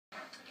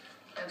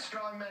And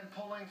strong men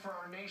pulling for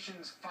our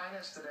nation's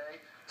finest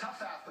today.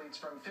 Tough athletes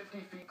from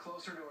 50 feet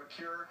closer to a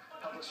cure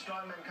held a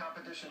strongman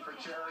competition for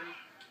charity.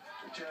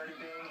 The charity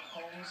being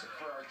Homes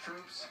for Our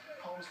Troops.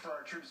 Homes for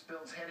Our Troops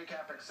builds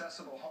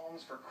handicap-accessible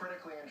homes for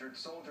critically injured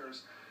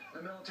soldiers.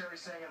 The military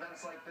saying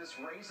events like this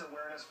raise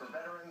awareness for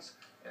veterans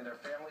and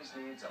their families'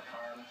 needs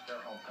upon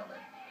their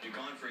homecoming. You're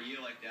gone for a year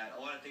like that,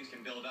 a lot of things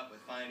can build up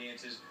with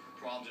finances,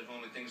 problems at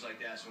home, and things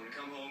like that. So when you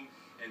come home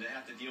and to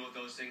have to deal with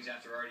those things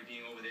after already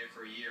being over there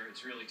for a year,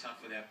 it's really tough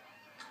for them.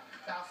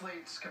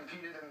 Athletes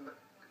competed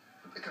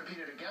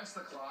against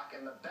the clock,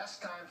 and the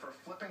best time for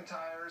flipping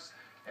tires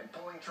and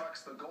pulling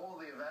trucks. The goal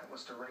of the event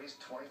was to raise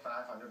 $2,500.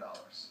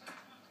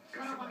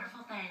 What a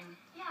wonderful thing.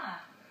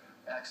 Yeah.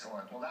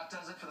 Excellent. Well, that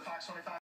does it for the Fox 25.